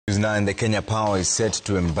9, the Kenya Power is set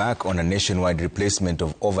to embark on a nationwide replacement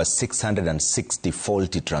of over 660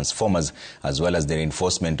 faulty transformers, as well as the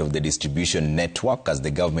reinforcement of the distribution network as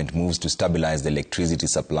the government moves to stabilize the electricity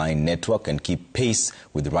supply network and keep pace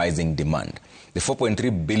with rising demand. The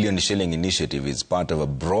 4.3 billion shilling initiative is part of a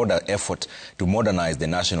broader effort to modernize the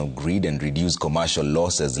national grid and reduce commercial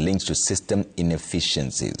losses linked to system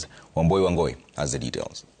inefficiencies. Wangoi has the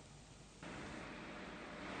details.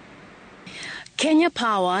 Kenya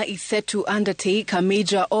Power is set to undertake a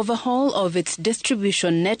major overhaul of its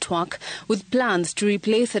distribution network with plans to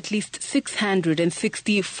replace at least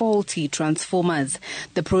 660 faulty transformers.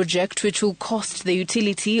 The project, which will cost the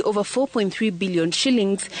utility over 4.3 billion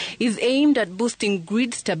shillings, is aimed at boosting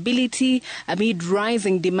grid stability amid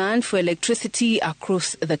rising demand for electricity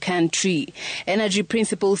across the country. Energy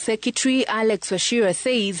Principal Secretary Alex Washira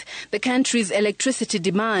says the country's electricity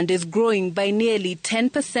demand is growing by nearly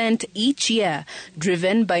 10% each year,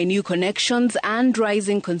 driven by new connections and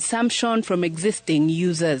rising consumption from existing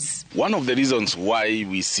users. One of the reasons why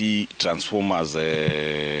we see transformers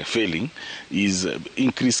failing is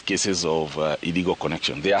increased cases of illegal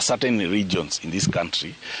connection. There are certain regions in this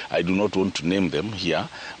country, I do not want to name them here,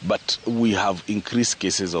 but we have increased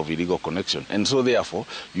cases of illegal connection. And so therefore,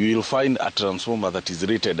 you will find a transformer that is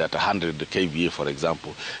rated at 100 kVA, for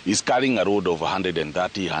example, is carrying a load of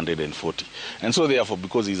 130, 140. And so therefore,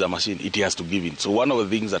 because it's a machine, it has to give in. So one of the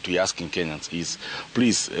things that we ask in Kenyans is,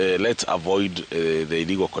 please, let's avoid the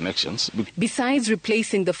illegal connections. Besides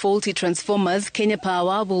replacing the faulty transformers, Kenya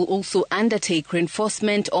Power will also undertake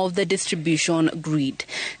reinforcement of the distribution grid.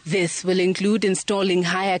 This will include installing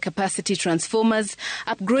higher capacity transformers,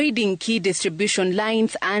 upgrading key distribution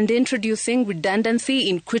lines, and introducing redundancy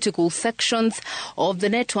in critical sections of the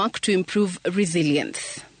network to improve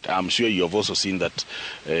resilience. I'm sure you have also seen that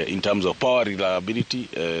in terms of power reliability,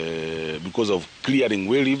 because of clearing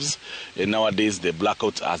well leaves, nowadays the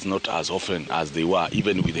blackouts are not as often as they were.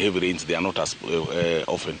 Even with heavy rains, they are not as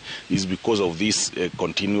often. It's because of this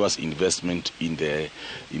continuous investment in the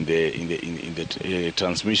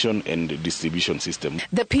transmission and distribution system.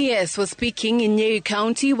 The PS was speaking in Nyeri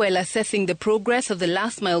County while assessing the progress of the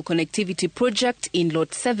last mile connectivity project in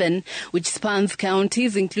Lot 7, which spans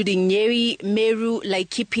counties including Nyeri, Meru,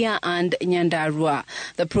 Laikipia, and Nyandarua.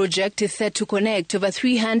 The project is set to connect over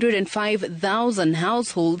 305,000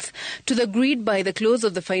 households to the grid by the close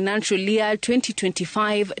of the financial year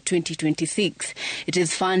 2025-2026. It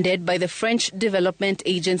is funded by the French Development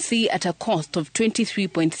Agency at a cost of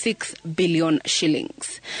 23.6 billion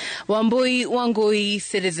shillings. Wangoi,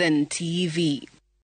 Citizen TV.